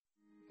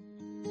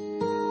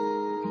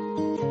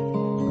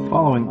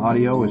following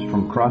audio is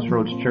from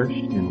Crossroads Church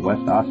in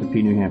West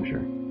Ossipee, New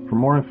Hampshire. For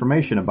more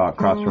information about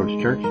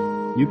Crossroads Church,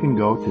 you can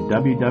go to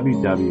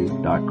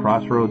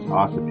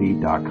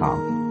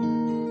www.crossroadsossipee.com.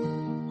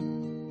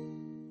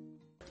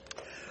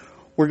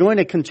 We're going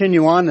to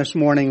continue on this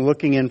morning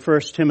looking in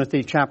 1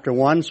 Timothy chapter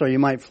 1, so you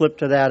might flip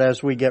to that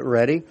as we get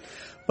ready.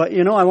 But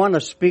I want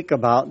to speak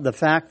about the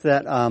fact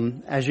that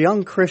as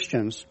young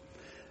Christians,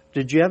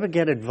 did you ever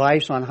get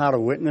advice on how to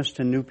witness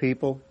to new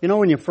people?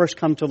 When you first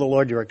come to the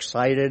Lord, you're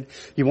excited.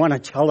 You want to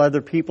tell other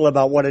people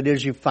about what it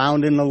is you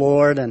found in the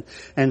Lord and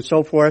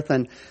so forth.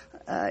 And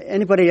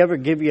anybody ever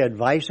give you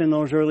advice in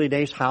those early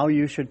days how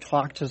you should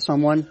talk to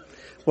someone?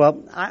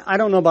 Well, I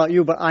don't know about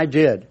you, but I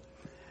did.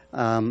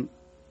 And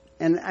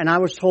I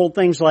was told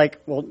things like,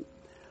 well,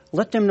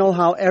 let them know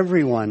how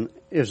everyone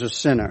is a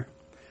sinner.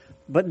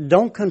 But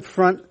don't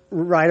confront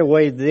right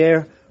away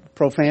their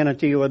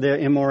profanity or their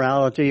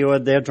immorality or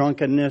their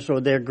drunkenness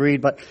or their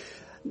greed. But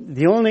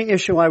the only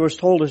issue I was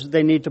told is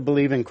they need to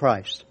believe in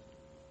Christ.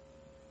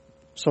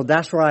 So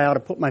that's where I ought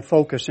to put my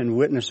focus in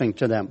witnessing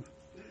to them.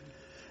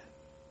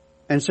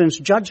 And since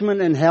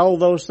judgment and hell,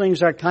 those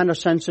things are kind of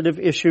sensitive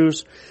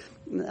issues,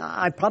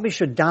 I probably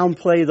should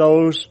downplay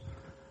those,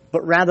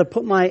 but rather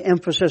put my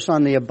emphasis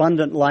on the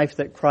abundant life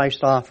that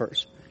Christ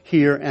offers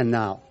here and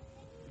now.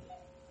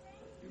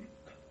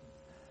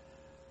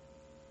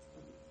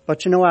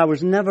 But I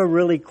was never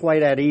really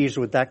quite at ease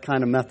with that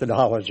kind of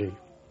methodology.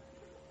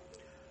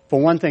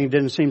 For one thing, it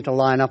didn't seem to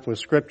line up with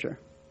Scripture.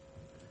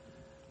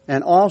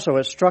 And also,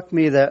 it struck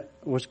me that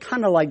it was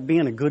kind of like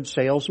being a good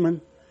salesman.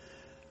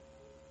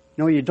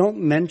 You don't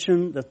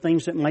mention the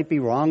things that might be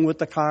wrong with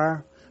the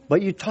car,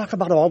 but you talk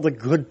about all the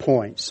good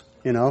points,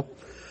 I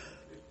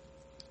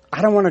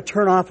don't want to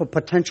turn off a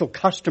potential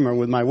customer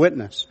with my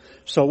witness.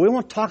 So we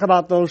won't talk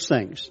about those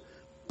things,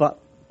 but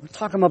we're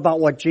talking about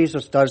what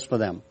Jesus does for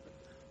them.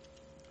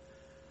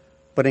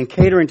 But in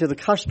catering to the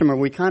customer,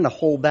 we kind of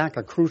hold back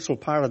a crucial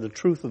part of the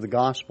truth of the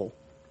gospel.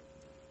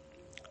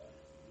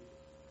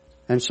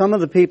 And some of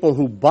the people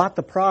who bought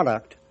the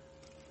product,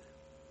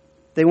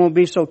 they won't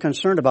be so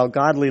concerned about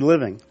godly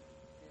living.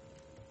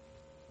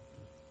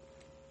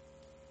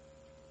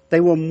 They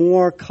were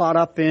more caught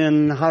up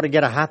in how to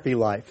get a happy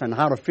life and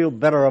how to feel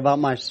better about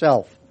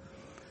myself.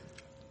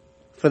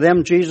 For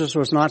them, Jesus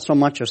was not so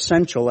much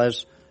essential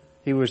as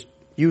he was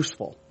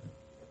useful.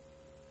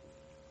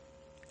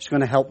 He's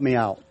going to help me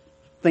out.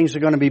 Things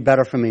are going to be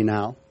better for me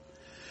now.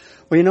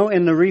 Well,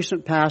 in the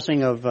recent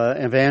passing of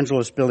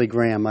evangelist Billy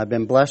Graham, I've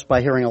been blessed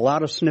by hearing a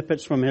lot of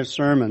snippets from his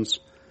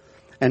sermons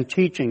and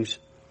teachings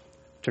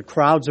to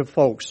crowds of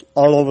folks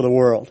all over the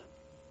world.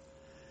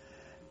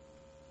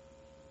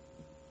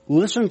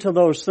 Listen to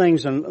those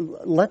things and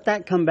let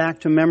that come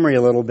back to memory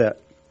a little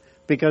bit,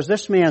 because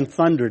this man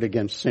thundered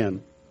against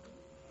sin.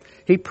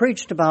 He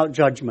preached about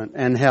judgment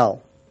and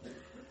hell.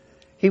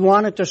 He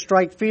wanted to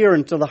strike fear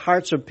into the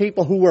hearts of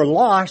people who were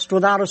lost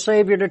without a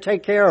Savior to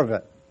take care of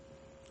it.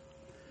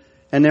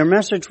 And their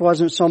message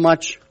wasn't so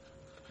much,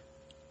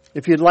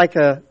 if you'd like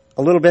a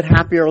little bit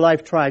happier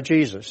life, try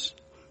Jesus.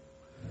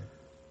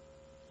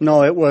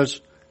 No, it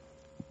was,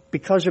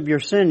 because of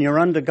your sin, you're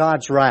under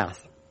God's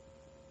wrath.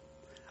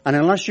 And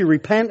unless you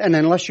repent and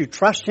unless you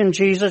trust in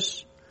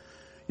Jesus,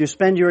 you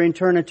spend your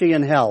eternity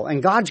in hell.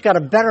 And God's got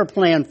a better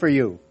plan for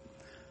you.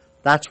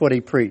 That's what he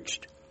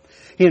preached.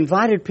 He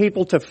invited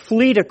people to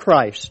flee to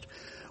Christ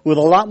with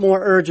a lot more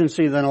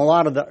urgency than a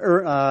lot of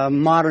the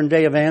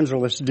modern-day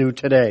evangelists do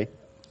today.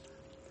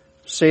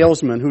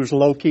 Salesman whose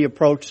low-key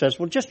approach says,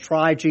 well, just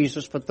try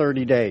Jesus for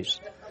 30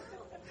 days.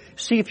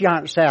 See if you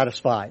aren't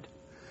satisfied.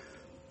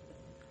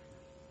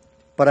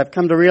 But I've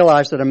come to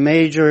realize that a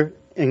major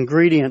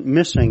ingredient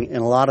missing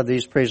in a lot of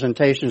these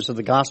presentations of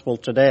the gospel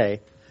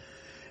today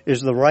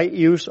is the right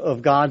use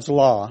of God's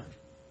law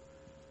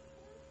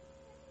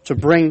to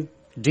bring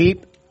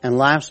deep and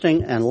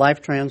lasting and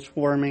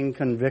life-transforming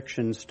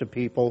convictions to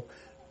people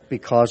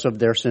because of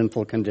their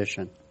sinful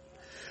condition.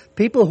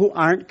 People who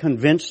aren't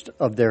convinced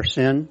of their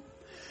sin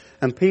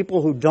and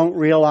people who don't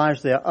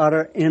realize their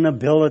utter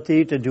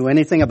inability to do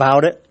anything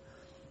about it,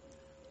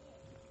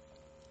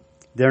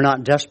 they're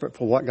not desperate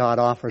for what God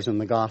offers in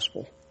the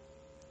gospel.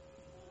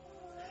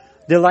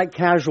 They're like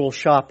casual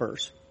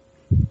shoppers.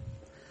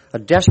 A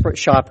desperate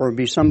shopper would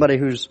be somebody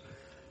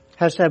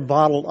has to have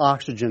bottled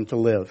oxygen to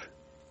live.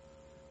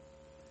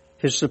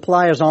 His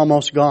supply is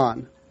almost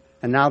gone,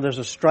 and now there's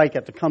a strike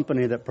at the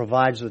company that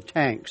provides the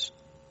tanks.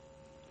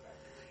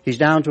 He's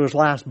down to his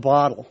last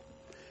bottle,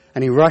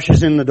 and he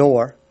rushes in the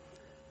door,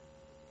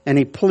 and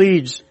he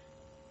pleads,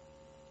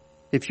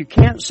 if you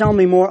can't sell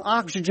me more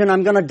oxygen,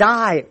 I'm going to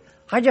die.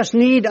 I just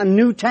need a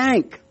new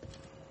tank.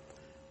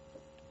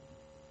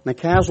 And the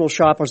casual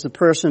shopper is the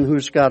person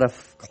who's got a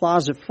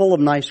closet full of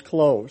nice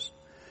clothes,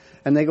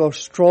 and they go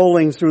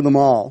strolling through the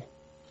mall.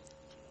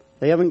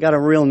 They haven't got a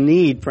real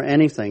need for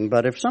anything,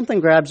 but if something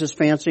grabs his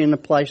fancy and the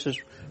price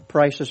is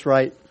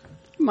right,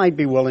 he might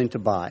be willing to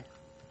buy.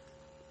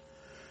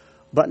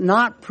 But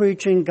not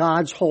preaching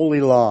God's holy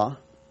law,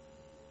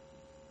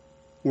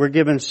 we're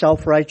giving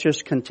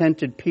self-righteous,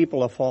 contented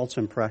people a false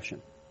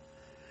impression.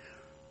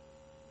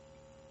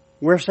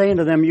 we're saying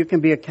to them, you can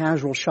be a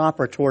casual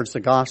shopper towards the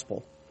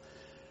gospel.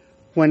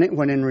 When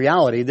in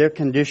reality, their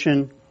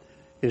condition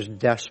is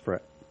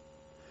desperate.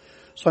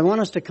 So I want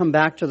us to come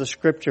back to the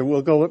scripture.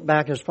 We'll go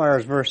back as far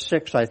as verse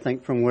 6, I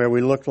think, from where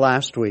we looked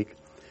last week.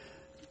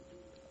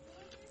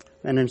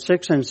 And in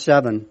 6 and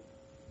 7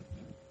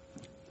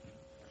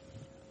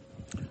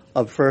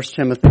 of 1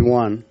 Timothy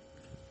 1,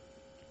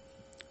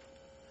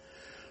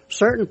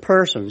 certain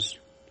persons,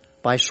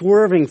 by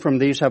swerving from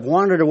these, have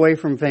wandered away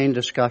from vain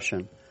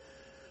discussion,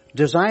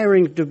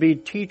 desiring to be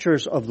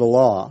teachers of the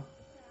law,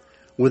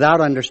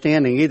 without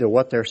understanding either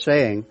what they're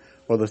saying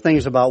or the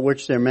things about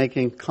which they're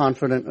making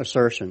confident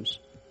assertions.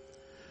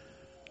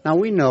 Now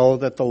we know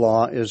that the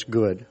law is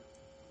good,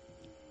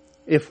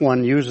 if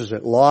one uses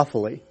it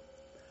lawfully,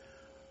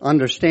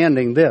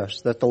 understanding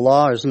this, that the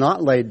law is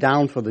not laid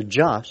down for the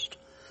just,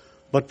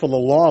 but for the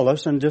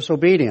lawless and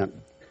disobedient,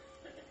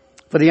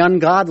 for the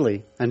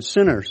ungodly and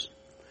sinners,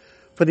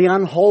 for the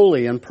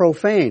unholy and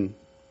profane,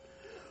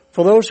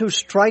 for those who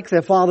strike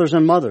their fathers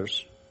and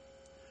mothers,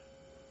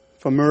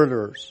 for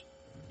murderers,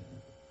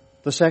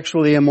 the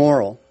sexually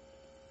immoral,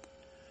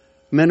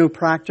 men who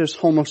practice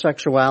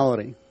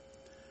homosexuality,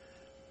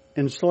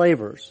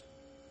 enslavers,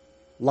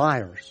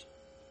 liars,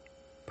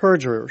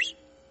 perjurers,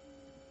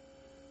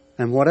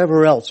 and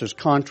whatever else is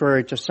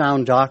contrary to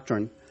sound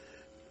doctrine,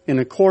 in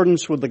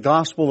accordance with the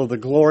gospel of the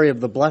glory of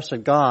the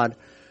blessed God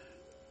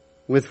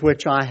with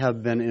which I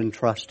have been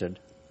entrusted.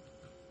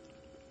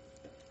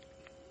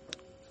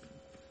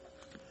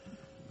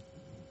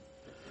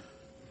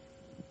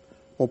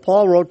 Well,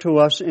 Paul wrote to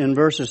us in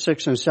verses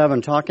 6 and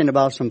 7 talking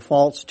about some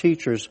false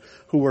teachers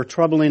who were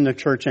troubling the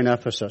church in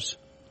Ephesus.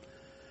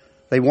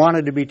 They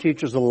wanted to be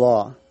teachers of the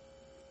law,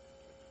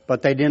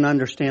 but they didn't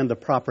understand the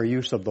proper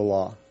use of the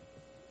law.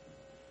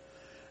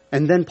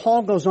 And then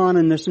Paul goes on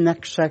in this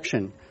next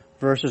section,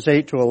 verses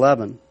 8 to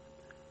 11,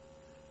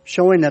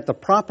 showing that the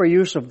proper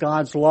use of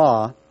God's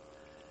law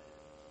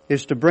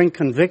is to bring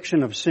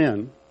conviction of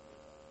sin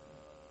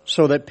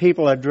so that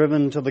people are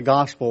driven to the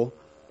gospel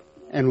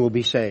and will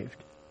be saved.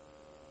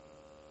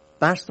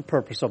 That's the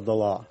purpose of the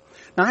law.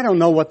 Now, I don't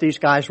know what these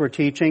guys were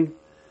teaching,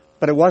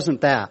 but it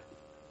wasn't that,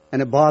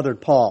 and it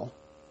bothered Paul.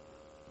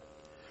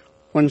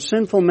 When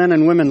sinful men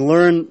and women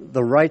learn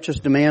the righteous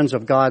demands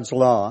of God's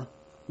law,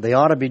 they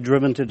ought to be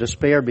driven to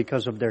despair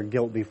because of their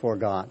guilt before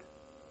God.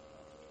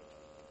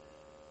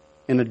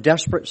 In a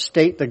desperate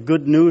state, the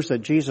good news that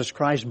Jesus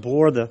Christ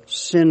bore the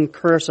sin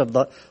curse of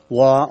the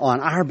law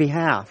on our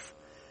behalf,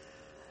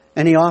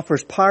 and He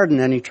offers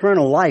pardon and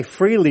eternal life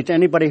freely to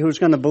anybody who's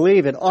going to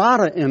believe, it ought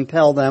to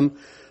impel them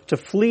to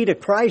flee to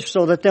Christ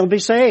so that they'll be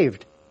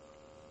saved.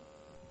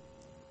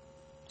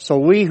 So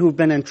we who've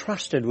been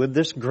entrusted with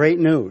this great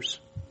news,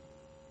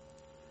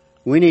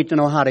 we need to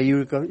know how to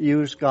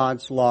use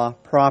God's law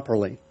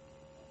properly.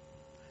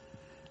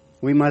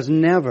 We must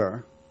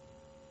never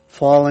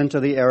fall into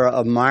the error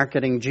of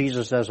marketing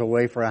Jesus as a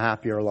way for a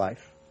happier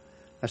life.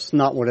 That's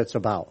not what it's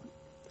about.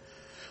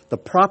 The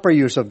proper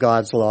use of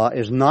God's law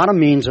is not a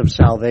means of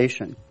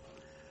salvation,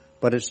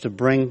 but it's to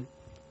bring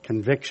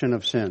conviction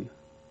of sin.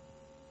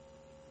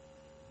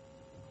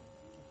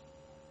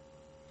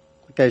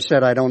 Like I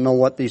said, I don't know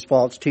what these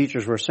false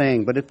teachers were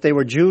saying, but if they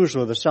were Jews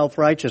with a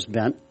self-righteous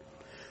bent,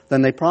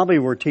 then they probably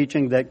were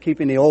teaching that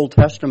keeping the Old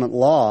Testament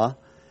law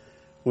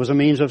was a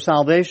means of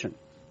salvation,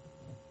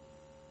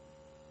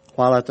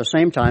 while at the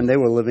same time they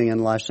were living in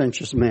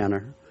licentious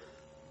manner.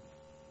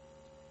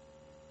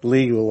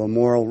 Legal or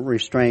moral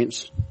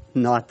restraints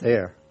not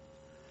there.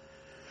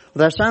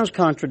 Well, that sounds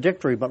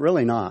contradictory, but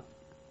really not.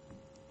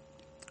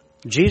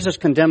 Jesus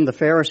condemned the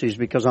Pharisees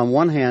because on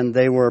one hand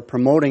they were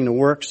promoting the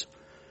works,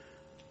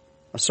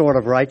 a sort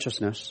of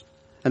righteousness,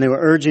 and they were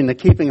urging the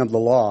keeping of the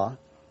law,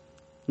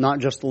 not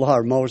just the law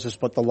of Moses,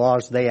 but the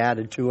laws they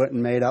added to it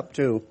and made up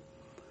too.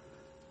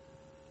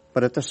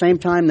 But at the same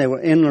time they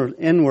were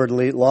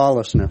inwardly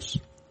lawlessness.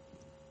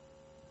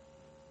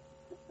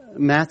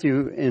 In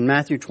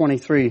Matthew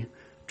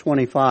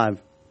 23:25,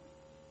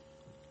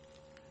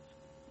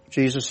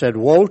 Jesus said,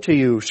 "Woe to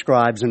you,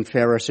 scribes and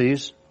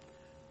Pharisees,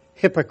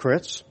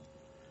 hypocrites!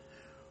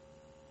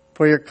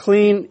 For you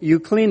clean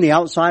the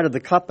outside of the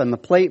cup and the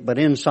plate, but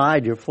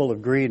inside you're full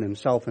of greed and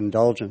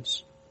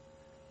self-indulgence.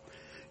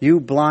 You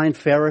blind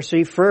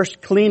Pharisee,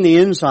 first clean the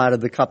inside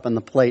of the cup and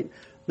the plate,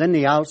 then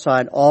the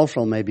outside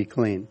also may be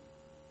clean.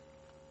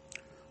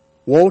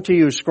 Woe to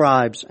you,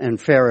 scribes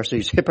and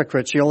Pharisees,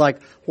 hypocrites! You're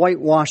like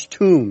whitewashed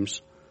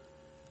tombs,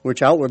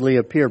 which outwardly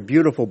appear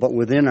beautiful, but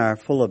within are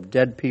full of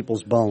dead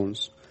people's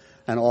bones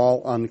and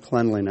all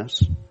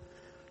uncleanliness.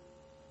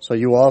 So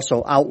you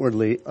also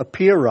outwardly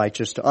appear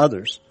righteous to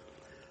others,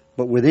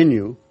 but within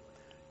you,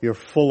 you're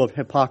full of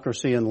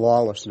hypocrisy and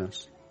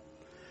lawlessness."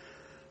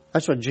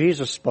 That's what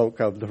Jesus spoke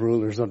of the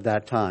rulers of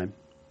that time.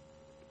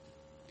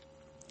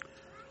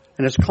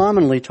 And it's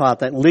commonly taught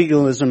that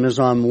legalism is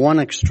on one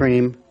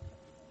extreme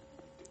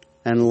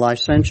and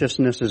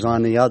licentiousness is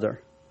on the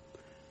other.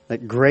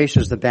 That grace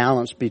is the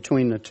balance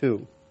between the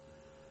two.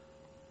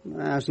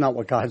 That's not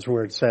what God's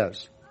Word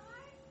says.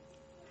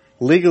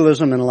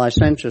 Legalism and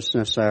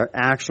licentiousness are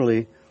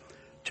actually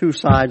two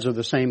sides of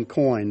the same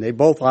coin. They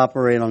both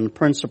operate on the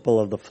principle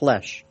of the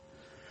flesh.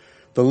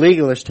 The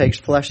legalist takes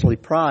fleshly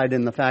pride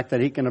in the fact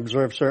that he can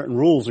observe certain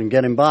rules and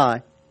get him by.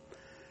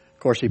 Of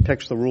course, he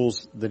picks the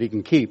rules that he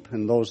can keep,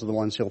 and those are the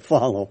ones he'll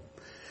follow.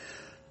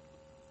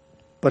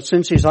 But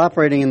since he's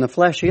operating in the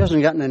flesh, he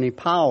hasn't gotten any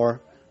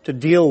power to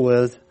deal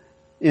with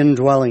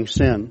indwelling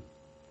sin.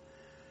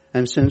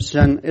 And since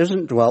sin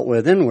isn't dwelt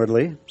with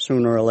inwardly,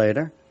 sooner or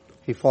later,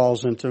 he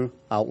falls into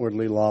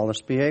outwardly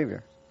lawless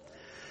behavior.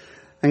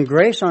 And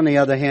grace, on the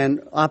other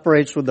hand,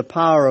 operates with the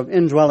power of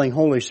indwelling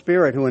Holy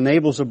Spirit, who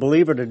enables a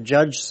believer to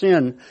judge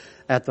sin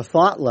at the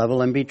thought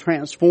level and be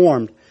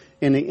transformed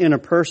in the inner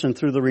person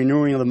through the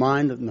renewing of the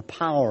mind and the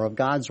power of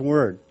God's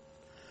Word.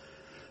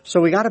 So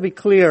we got to be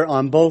clear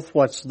on both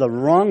what's the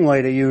wrong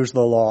way to use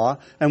the law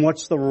and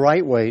what's the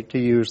right way to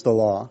use the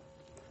law.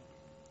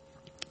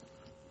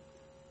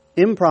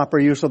 Improper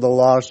use of the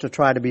law is to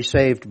try to be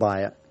saved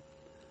by it.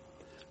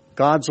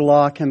 God's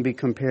law can be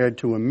compared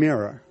to a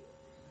mirror.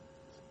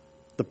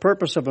 The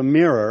purpose of a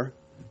mirror,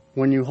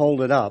 when you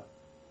hold it up,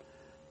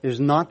 is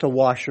not to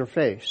wash your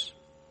face,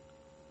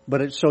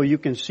 but it's so you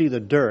can see the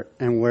dirt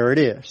and where it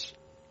is.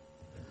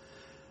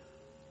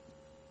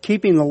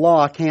 Keeping the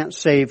law can't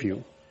save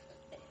you.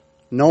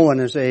 No one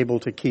is able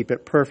to keep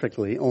it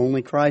perfectly.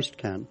 Only Christ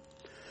can.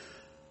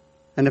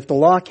 And if the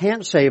law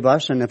can't save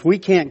us, and if we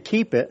can't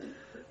keep it,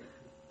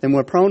 then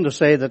we're prone to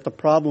say that the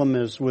problem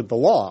is with the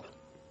law.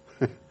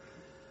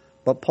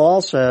 But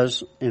Paul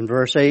says in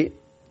verse 8,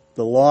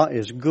 the law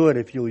is good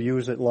if you'll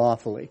use it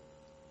lawfully.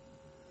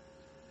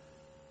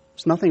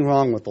 There's nothing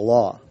wrong with the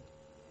law.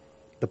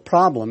 The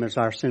problem is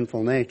our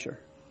sinful nature.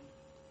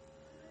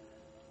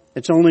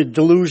 It's only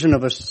delusion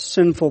of a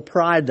sinful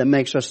pride that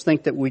makes us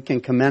think that we can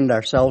commend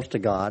ourselves to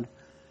God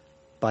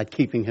by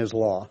keeping His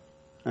law.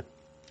 And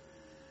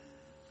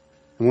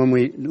when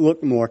we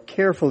look more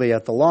carefully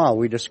at the law,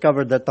 we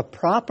discover that the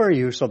proper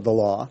use of the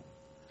law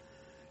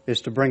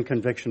is to bring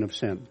conviction of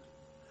sin.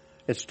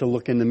 It's to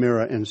look in the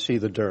mirror and see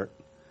the dirt,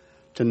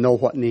 to know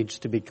what needs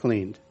to be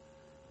cleaned.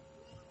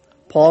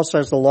 Paul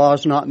says the law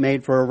is not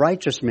made for a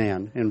righteous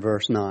man in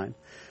verse 9. And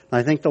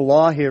I think the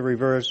law here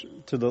refers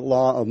to the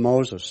law of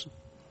Moses.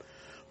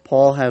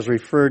 Paul has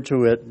referred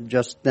to it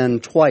just then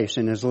twice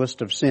in his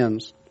list of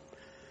sins.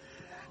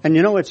 And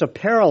you know, it's a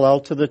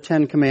parallel to the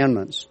Ten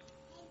Commandments.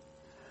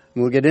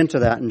 And we'll get into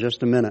that in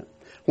just a minute.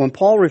 When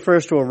Paul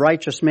refers to a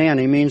righteous man,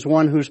 he means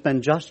one who's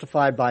been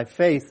justified by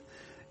faith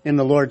in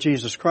the Lord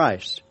Jesus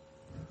Christ.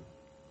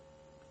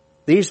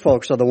 These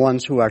folks are the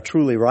ones who are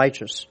truly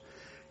righteous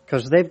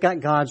because they've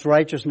got God's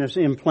righteousness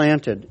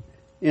implanted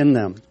in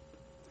them.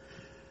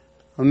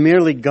 A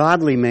merely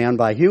godly man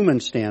by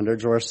human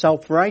standards or a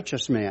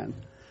self-righteous man,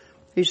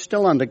 he's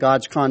still under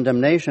God's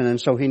condemnation,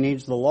 and so he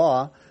needs the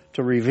law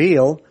to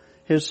reveal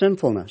his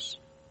sinfulness.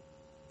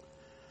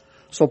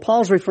 So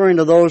Paul's referring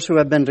to those who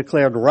have been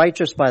declared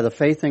righteous by the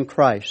faith in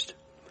Christ.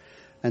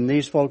 And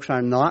these folks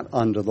are not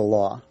under the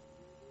law,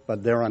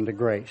 but they're under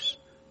grace.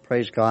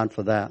 Praise God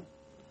for that.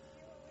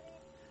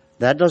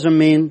 That doesn't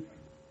mean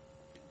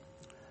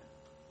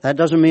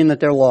that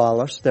they're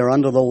lawless. They're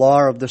under the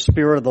law of the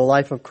Spirit of the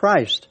life of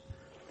Christ.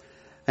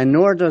 And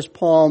nor does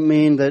Paul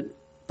mean that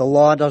the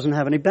law doesn't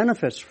have any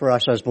benefits for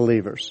us as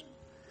believers.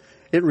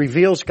 It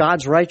reveals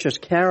God's righteous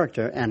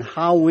character and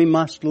how we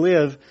must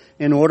live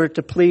in order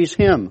to please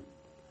Him.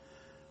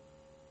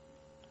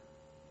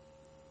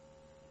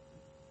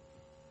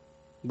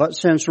 But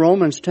since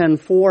Romans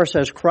 10:4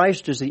 says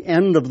Christ is the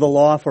end of the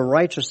law for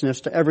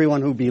righteousness to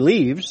everyone who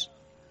believes,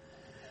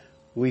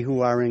 we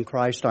who are in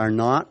Christ are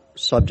not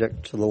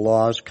subject to the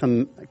law's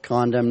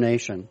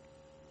condemnation.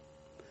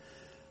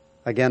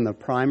 Again, the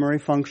primary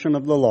function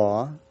of the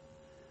law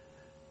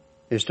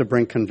is to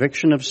bring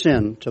conviction of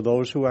sin to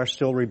those who are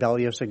still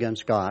rebellious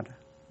against God.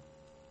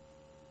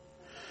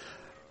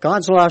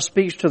 God's law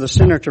speaks to the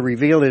sinner to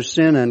reveal his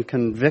sin and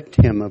convict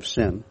him of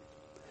sin.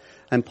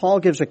 And Paul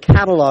gives a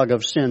catalog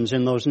of sins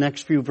in those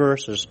next few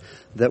verses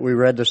that we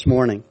read this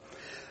morning.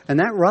 And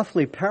that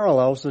roughly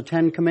parallels the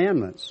Ten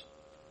Commandments.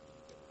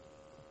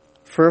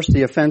 First,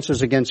 the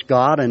offenses against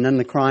God, and then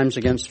the crimes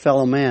against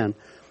fellow man.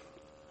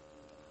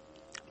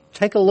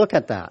 Take a look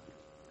at that.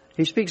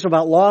 He speaks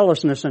about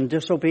lawlessness and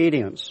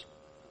disobedience.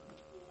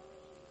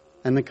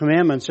 And the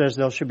commandment says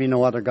there should be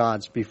no other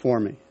gods before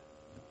me.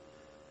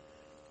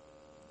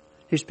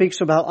 He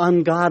speaks about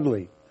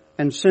ungodly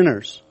and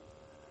sinners.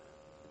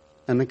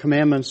 And the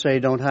commandments say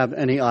don't have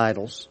any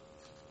idols.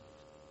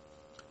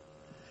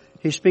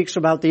 He speaks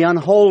about the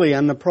unholy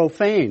and the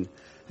profane.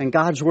 And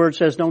God's word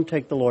says don't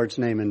take the Lord's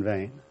name in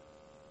vain.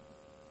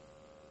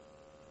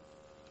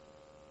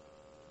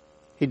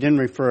 He didn't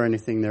refer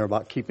anything there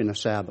about keeping the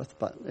Sabbath,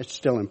 but it's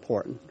still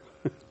important.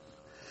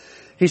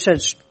 He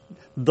says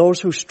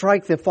those who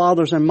strike their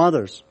fathers and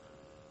mothers.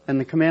 And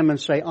the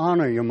commandments say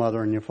honor your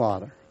mother and your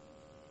father.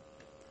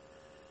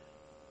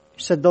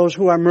 He said those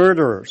who are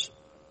murderers.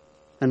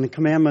 And the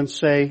commandments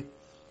say,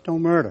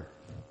 don't murder.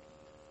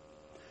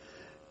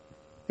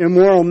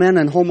 Immoral men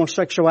and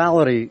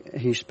homosexuality,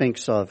 he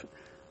speaks of.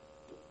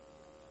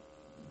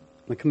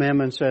 The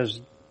commandment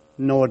says,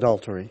 no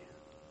adultery.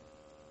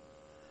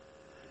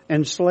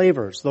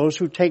 enslavers, those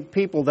who take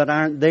people that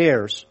aren't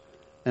theirs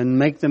and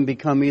make them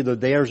become either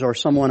theirs or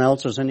someone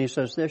else's. And he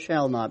says, there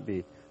shall not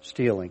be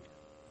stealing.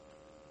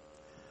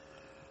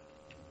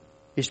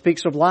 He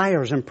speaks of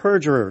liars and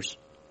perjurers.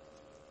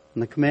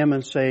 And the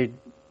commandments say,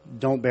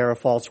 don't bear a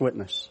false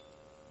witness.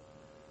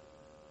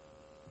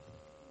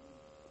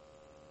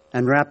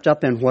 And wrapped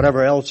up in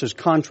whatever else is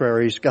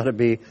contrary, he's got to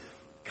be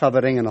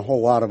coveting and a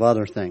whole lot of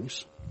other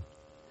things.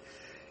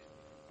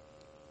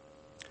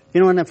 You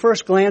know, in the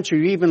first glance,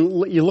 you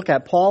look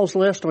at Paul's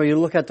list or you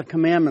look at the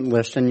commandment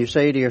list and you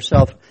say to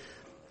yourself,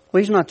 well,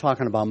 he's not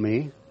talking about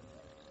me.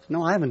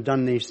 No, I haven't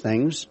done these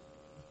things.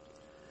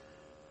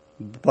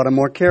 But a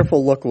more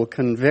careful look will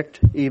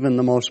convict even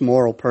the most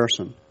moral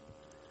person.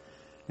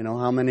 You know,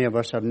 how many of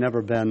us have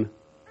never been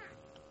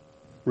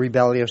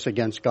rebellious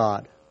against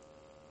God?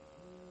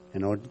 You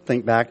know,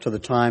 think back to the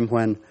time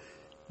when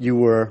you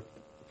were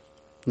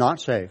not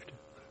saved.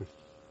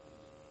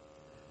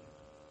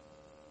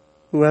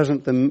 Who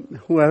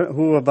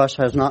of us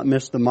has not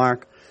missed the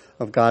mark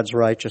of God's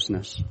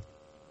righteousness?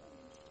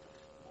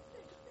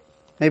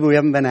 Maybe we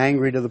haven't been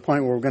angry to the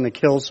point where we're going to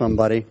kill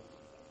somebody.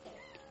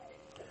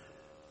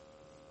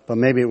 But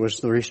maybe it was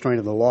the restraint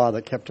of the law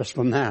that kept us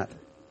from that.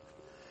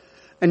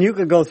 And you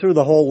could go through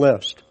the whole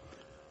list.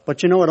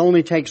 But you know, it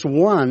only takes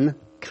one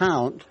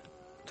count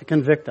to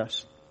convict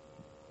us.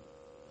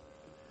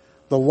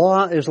 The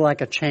law is like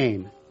a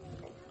chain.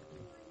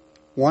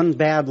 One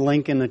bad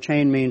link in the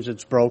chain means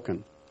it's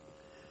broken.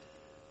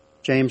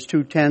 James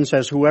 2:10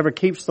 says, whoever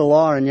keeps the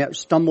law and yet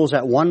stumbles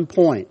at one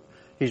point,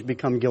 he's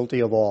become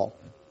guilty of all.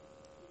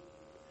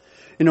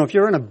 You know, if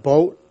you're in a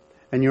boat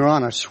and you're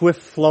on a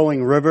swift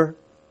flowing river,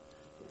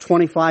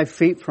 25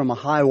 feet from a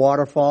high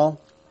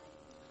waterfall,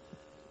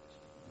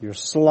 you're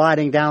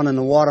sliding down and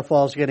the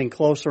waterfall's getting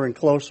closer and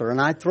closer, and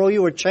I throw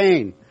you a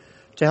chain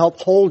to help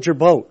hold your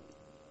boat.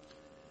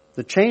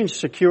 The chain's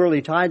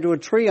securely tied to a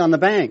tree on the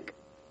bank.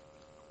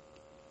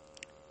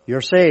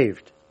 You're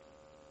saved.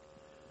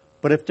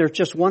 But if there's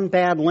just one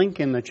bad link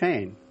in the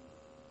chain,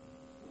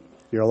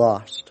 you're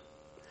lost.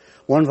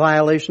 One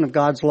violation of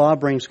God's law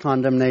brings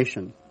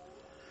condemnation.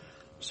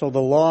 So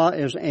the law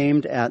is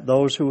aimed at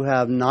those who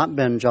have not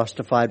been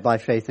justified by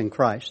faith in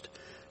Christ,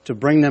 to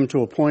bring them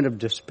to a point of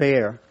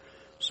despair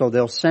so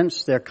they'll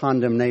sense their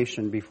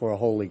condemnation before a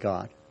holy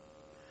God.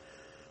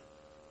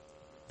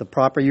 The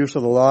proper use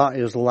of the law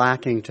is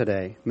lacking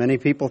today. Many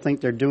people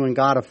think they're doing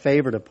God a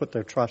favor to put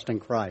their trust in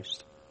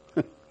Christ.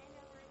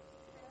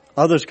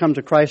 Others come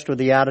to Christ with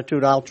the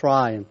attitude, I'll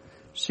try and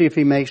see if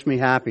He makes me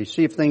happy,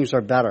 see if things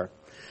are better.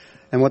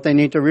 And what they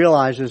need to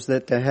realize is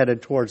that they're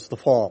headed towards the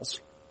falls.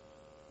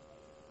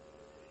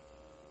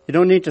 You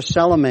don't need to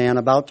sell a man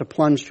about to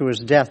plunge to his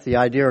death the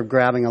idea of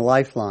grabbing a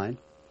lifeline.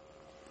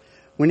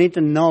 We need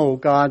to know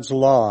God's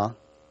law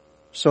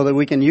so that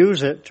we can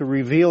use it to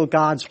reveal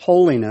God's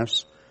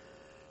holiness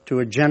to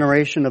a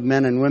generation of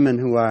men and women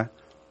who are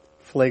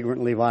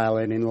flagrantly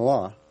violating the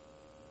law.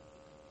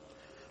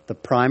 The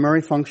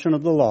primary function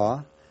of the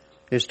law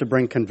is to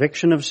bring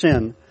conviction of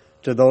sin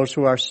to those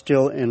who are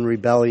still in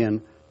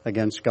rebellion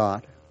against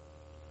God.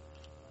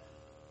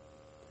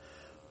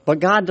 But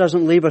God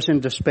doesn't leave us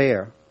in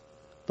despair.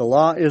 The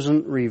law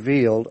isn't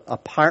revealed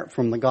apart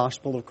from the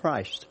gospel of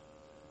Christ.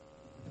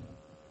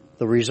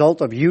 The result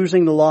of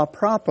using the law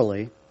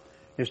properly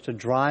is to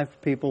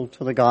drive people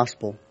to the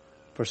gospel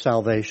for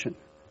salvation.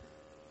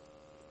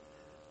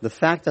 The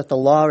fact that the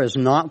law is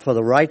not for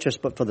the righteous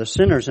but for the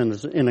sinners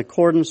is in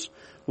accordance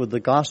with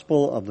the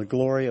gospel of the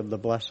glory of the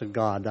blessed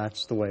God.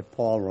 That's the way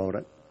Paul wrote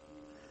it.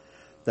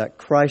 That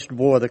Christ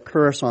bore the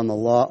curse on the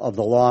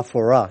law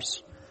for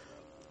us.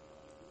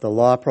 The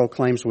law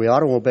proclaims we ought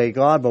to obey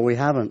God, but we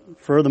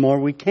haven't. Furthermore,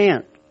 we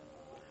can't.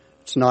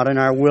 It's not in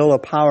our will or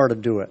power to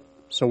do it,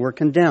 so we're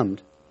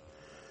condemned.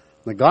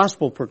 The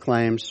gospel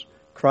proclaims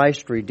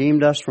Christ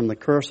redeemed us from the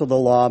curse of the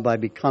law by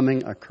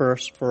becoming a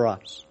curse for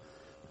us.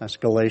 That's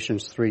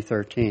Galatians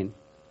 3:13.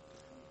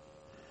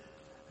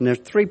 And there's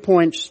 3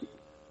 points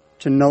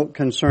to note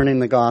concerning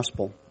the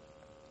gospel.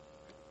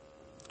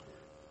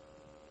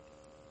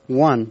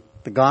 1,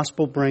 the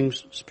gospel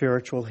brings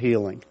spiritual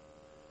healing.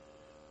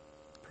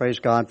 Praise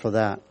God for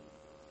that.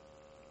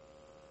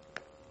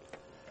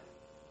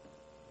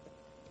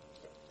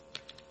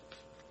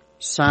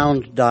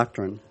 Sound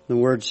doctrine. The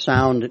word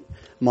sound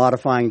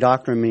modifying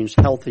doctrine means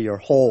healthy or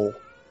whole.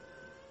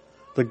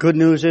 The good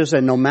news is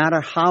that no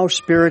matter how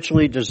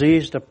spiritually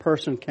diseased a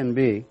person can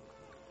be,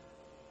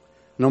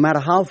 no matter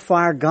how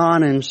far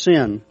gone in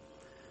sin,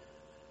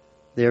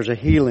 there's a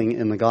healing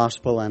in the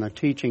gospel and a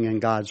teaching in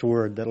God's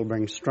word that'll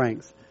bring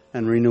strength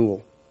and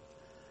renewal.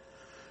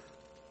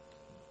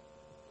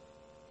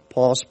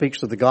 Paul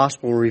speaks of the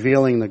gospel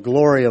revealing the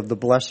glory of the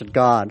blessed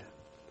God.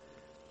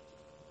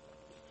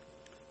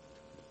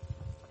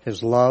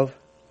 His love,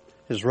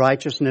 His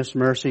righteousness,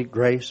 mercy,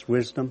 grace,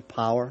 wisdom,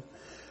 power.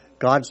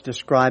 God's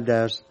described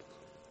as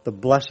the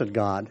blessed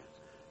God.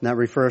 And that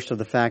refers to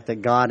the fact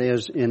that God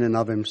is in and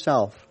of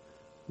Himself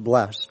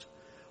blessed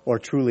or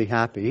truly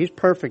happy. He's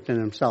perfect in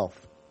Himself.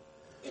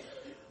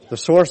 The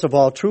source of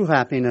all true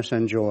happiness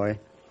and joy,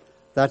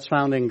 That's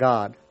found in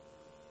God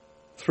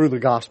through the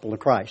gospel of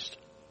Christ.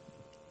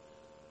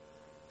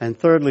 And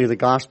thirdly, the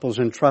gospel is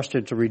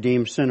entrusted to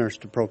redeem sinners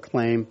to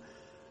proclaim,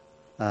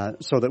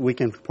 so that we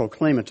can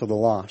proclaim it to the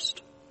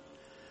lost.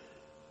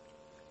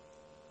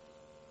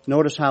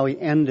 Notice how he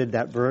ended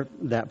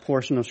that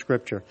portion of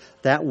Scripture,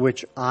 that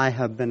which I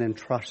have been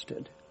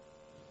entrusted.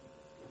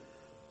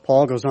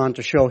 Paul goes on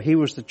to show he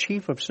was the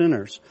chief of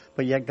sinners,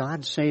 but yet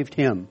God saved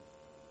him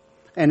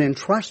and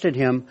entrusted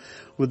him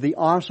with the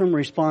awesome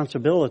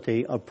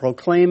responsibility of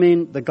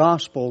proclaiming the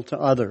gospel to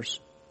others.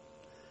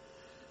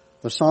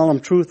 The solemn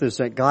truth is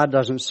that God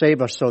doesn't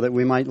save us so that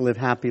we might live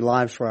happy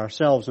lives for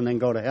ourselves and then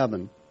go to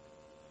heaven.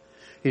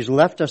 He's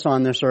left us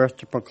on this earth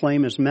to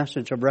proclaim His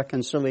message of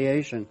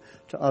reconciliation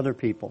to other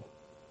people.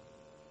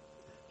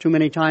 Too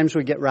many times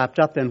we get wrapped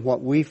up in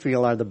what we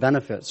feel are the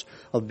benefits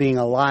of being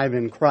alive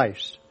in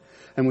Christ,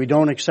 and we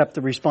don't accept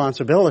the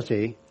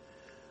responsibility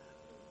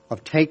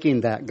of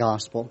taking that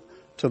gospel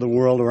to the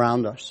world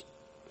around us.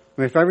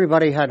 I mean, if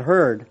everybody had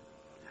heard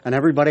and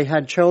everybody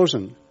had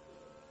chosen,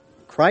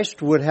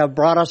 Christ would have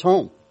brought us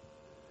home.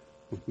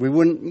 We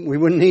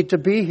wouldn't need to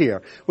be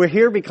here. We're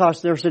here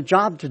because there's a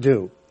job to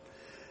do.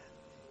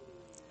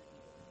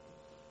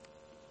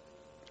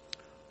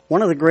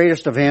 One of the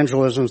greatest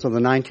evangelisms of the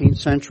 19th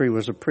century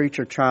was a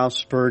preacher, Charles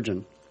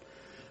Spurgeon.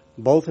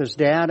 Both his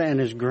dad and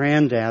his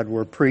granddad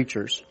were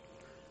preachers.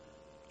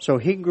 So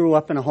he grew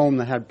up in a home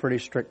that had pretty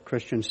strict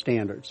Christian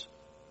standards.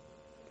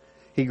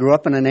 He grew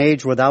up in an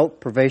age without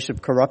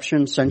pervasive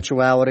corruption,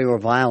 sensuality, or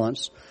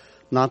violence,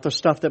 not the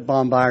stuff that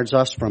bombards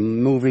us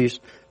from movies,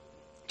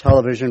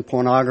 television,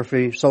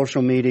 pornography,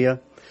 social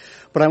media.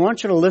 But I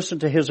want you to listen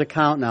to his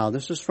account now.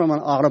 This is from an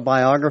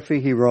autobiography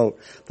he wrote.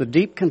 The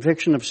deep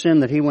conviction of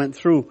sin that he went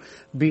through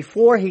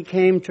before he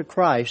came to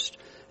Christ,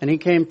 and he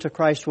came to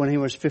Christ when he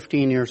was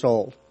 15 years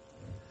old.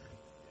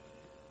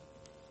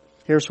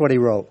 Here's what he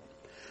wrote.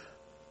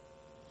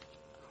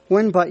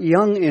 When but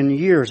young in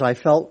years, I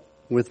felt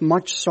with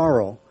much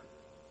sorrow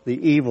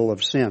the evil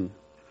of sin.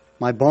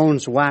 My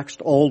bones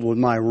waxed old with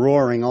my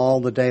roaring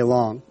all the day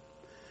long.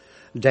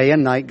 Day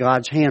and night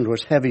God's hand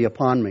was heavy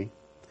upon me.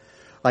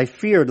 I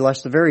feared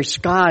lest the very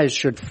skies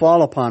should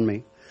fall upon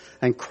me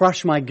and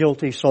crush my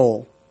guilty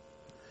soul.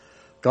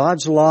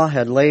 God's law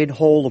had laid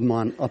hold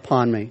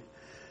upon me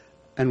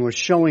and was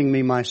showing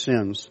me my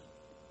sins.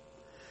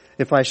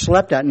 If I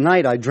slept at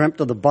night, I dreamt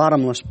of the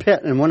bottomless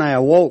pit, and when I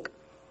awoke,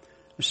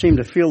 I seemed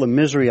to feel the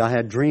misery I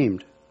had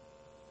dreamed.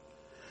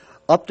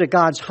 Up to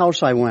God's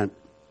house I went.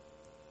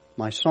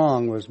 My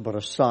song was but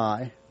a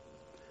sigh.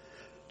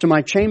 To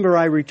my chamber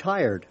I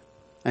retired,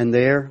 and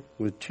there,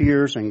 with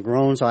tears and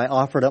groans, I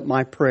offered up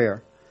my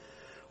prayer.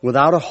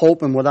 Without a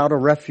hope and without a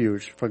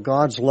refuge, for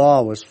God's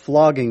law was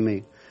flogging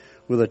me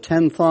with a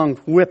 10-thonged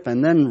whip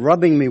and then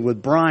rubbing me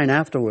with brine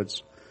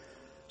afterwards,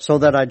 so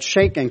that I'd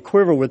shake and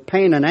quiver with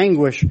pain and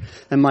anguish,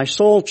 and my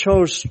soul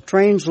chose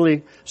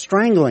strangely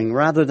strangling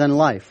rather than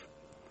life,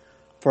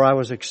 for I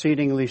was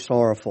exceedingly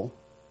sorrowful.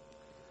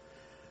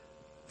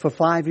 For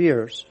 5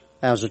 years,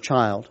 as a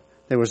child,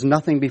 there was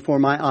nothing before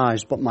my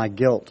eyes but my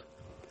guilt.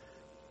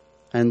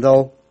 And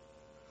though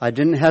I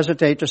didn't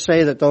hesitate to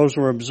say that those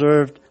who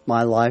observed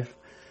my life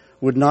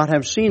would not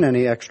have seen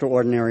any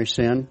extraordinary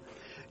sin,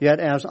 yet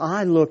as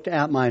I looked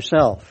at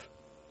myself,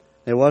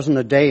 there wasn't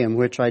a day in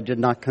which I did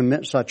not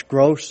commit such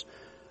gross,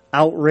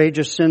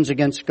 outrageous sins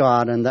against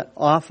God, and that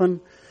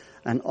often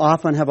and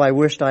often have I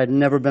wished I had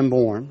never been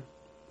born.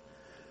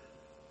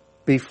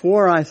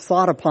 Before I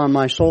thought upon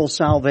my soul's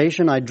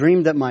salvation, I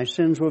dreamed that my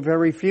sins were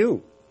very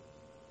few.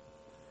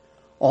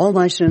 All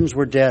my sins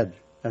were dead,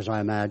 as I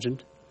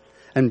imagined,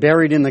 and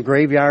buried in the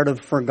graveyard of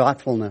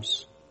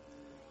forgetfulness.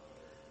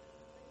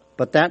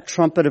 But that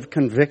trumpet of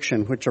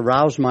conviction which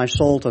aroused my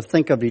soul to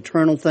think of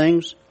eternal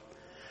things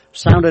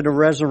sounded a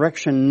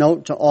resurrection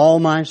note to all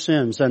my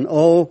sins, and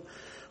oh,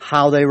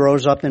 how they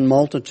rose up in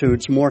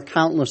multitudes, more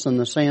countless than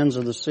the sands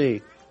of the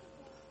sea.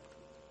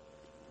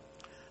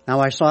 Now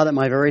I saw that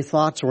my very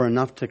thoughts were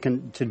enough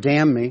to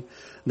damn me,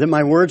 that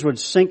my words would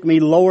sink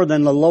me lower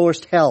than the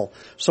lowest hell,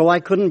 so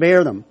I couldn't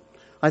bear them.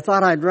 I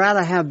thought I'd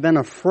rather have been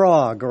a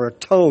frog or a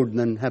toad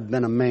than have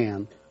been a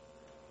man.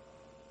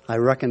 I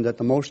reckoned that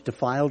the most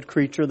defiled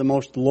creature, the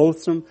most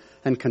loathsome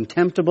and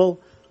contemptible,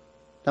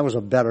 that was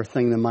a better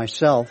thing than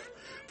myself,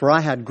 for I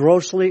had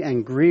grossly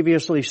and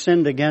grievously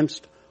sinned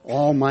against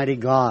Almighty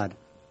God.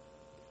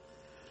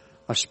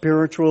 A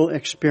spiritual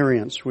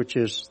experience which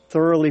is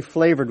thoroughly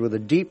flavored with a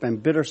deep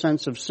and bitter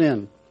sense of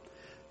sin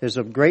is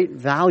of great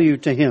value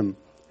to him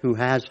who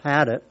has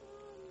had it.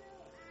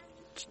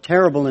 It's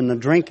terrible in the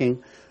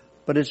drinking,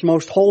 but it's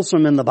most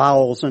wholesome in the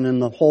bowels and in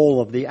the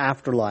whole of the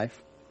afterlife.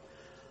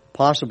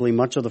 Possibly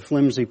much of the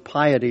flimsy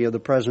piety of the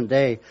present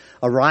day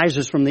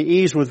arises from the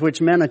ease with which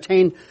men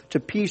attain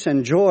to peace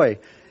and joy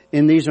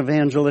in these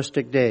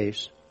evangelistic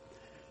days.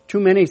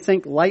 Too many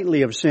think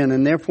lightly of sin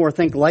and therefore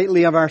think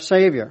lightly of our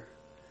Savior.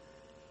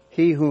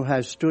 He who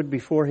has stood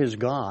before his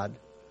God,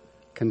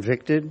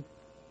 convicted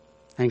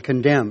and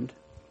condemned,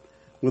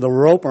 with a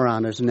rope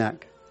around his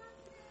neck,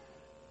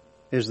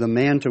 is the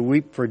man to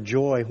weep for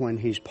joy when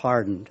he's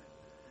pardoned.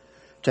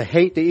 to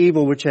hate the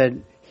evil which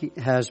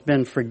has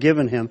been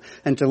forgiven him,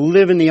 and to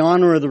live in the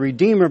honor of the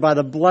Redeemer by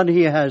the blood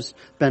he has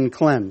been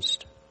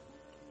cleansed.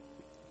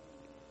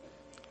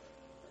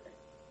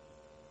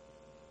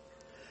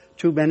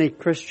 Too many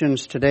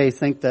Christians today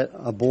think that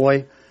a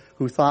boy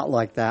who thought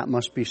like that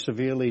must be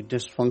severely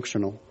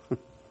dysfunctional.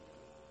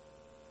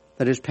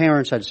 That his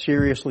parents had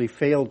seriously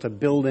failed to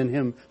build in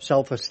him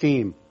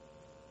self-esteem.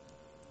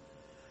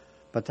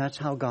 But that's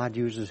how God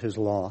uses his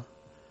law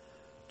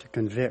to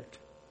convict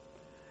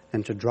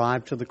and to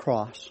drive to the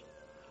cross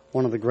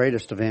one of the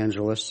greatest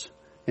evangelists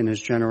in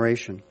his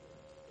generation.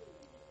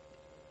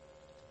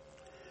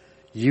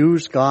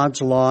 Use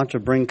God's law to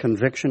bring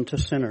conviction to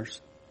sinners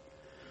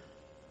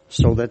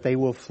so that they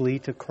will flee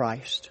to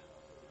Christ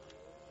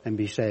and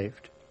be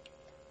saved.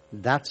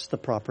 That's the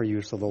proper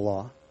use of the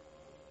law.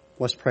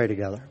 Let's pray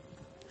together.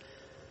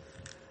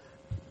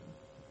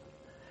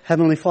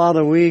 Heavenly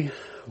Father, we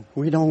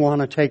don't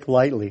want to take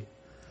lightly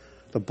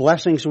the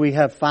blessings we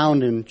have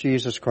found in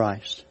Jesus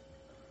Christ.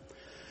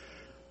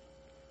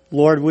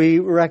 Lord, we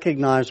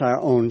recognize our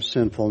own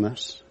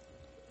sinfulness.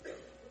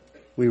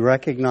 We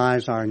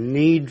recognize our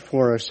need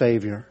for a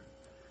Savior.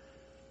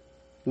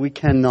 We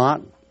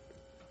cannot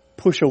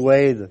push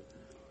away the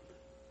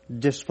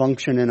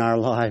dysfunction in our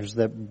lives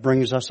that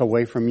brings us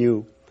away from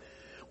you.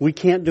 We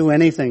can't do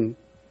anything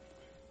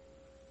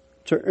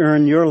to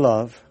earn your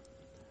love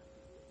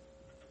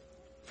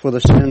for the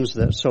sins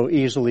that so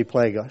easily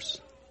plague us.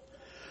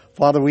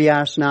 Father, we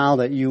ask now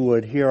that you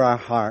would hear our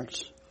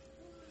hearts.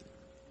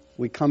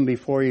 We come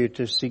before you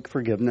to seek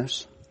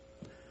forgiveness,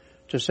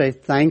 to say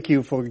thank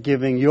you for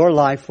giving your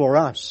life for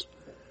us,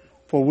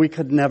 for we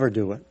could never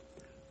do it.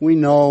 We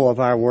know of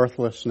our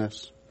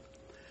worthlessness.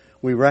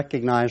 We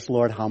recognize,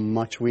 Lord, how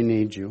much we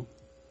need you.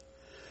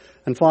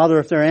 And Father,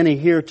 if there are any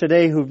here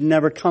today who've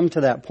never come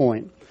to that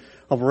point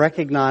of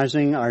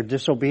recognizing our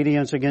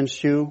disobedience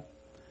against you,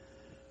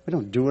 we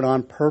don't do it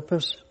on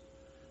purpose,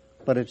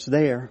 but it's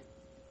there.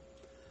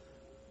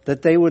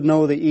 That they would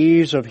know the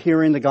ease of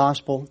hearing the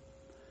gospel,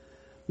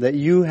 that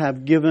you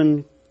have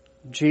given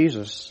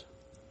Jesus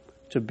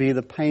to be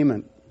the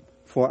payment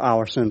for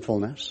our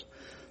sinfulness.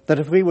 That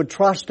if we would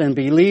trust and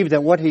believe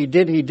that what he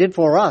did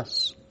for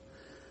us,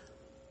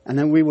 and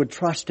then we would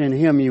trust in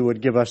him, you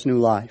would give us new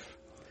life.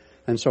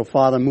 And so,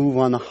 Father, move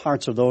on the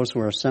hearts of those who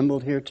are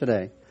assembled here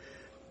today.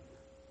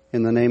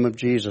 In the name of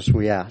Jesus,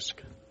 we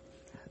ask.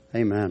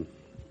 Amen.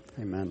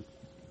 Amen.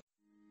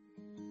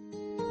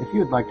 If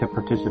you would like to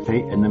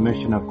participate in the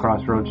mission of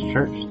Crossroads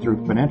Church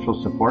through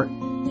financial support,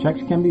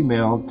 checks can be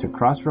mailed to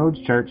Crossroads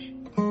Church,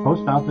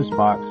 Post Office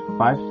Box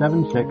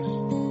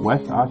 576,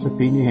 West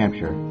Ossipee, New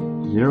Hampshire,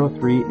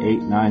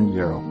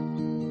 03890.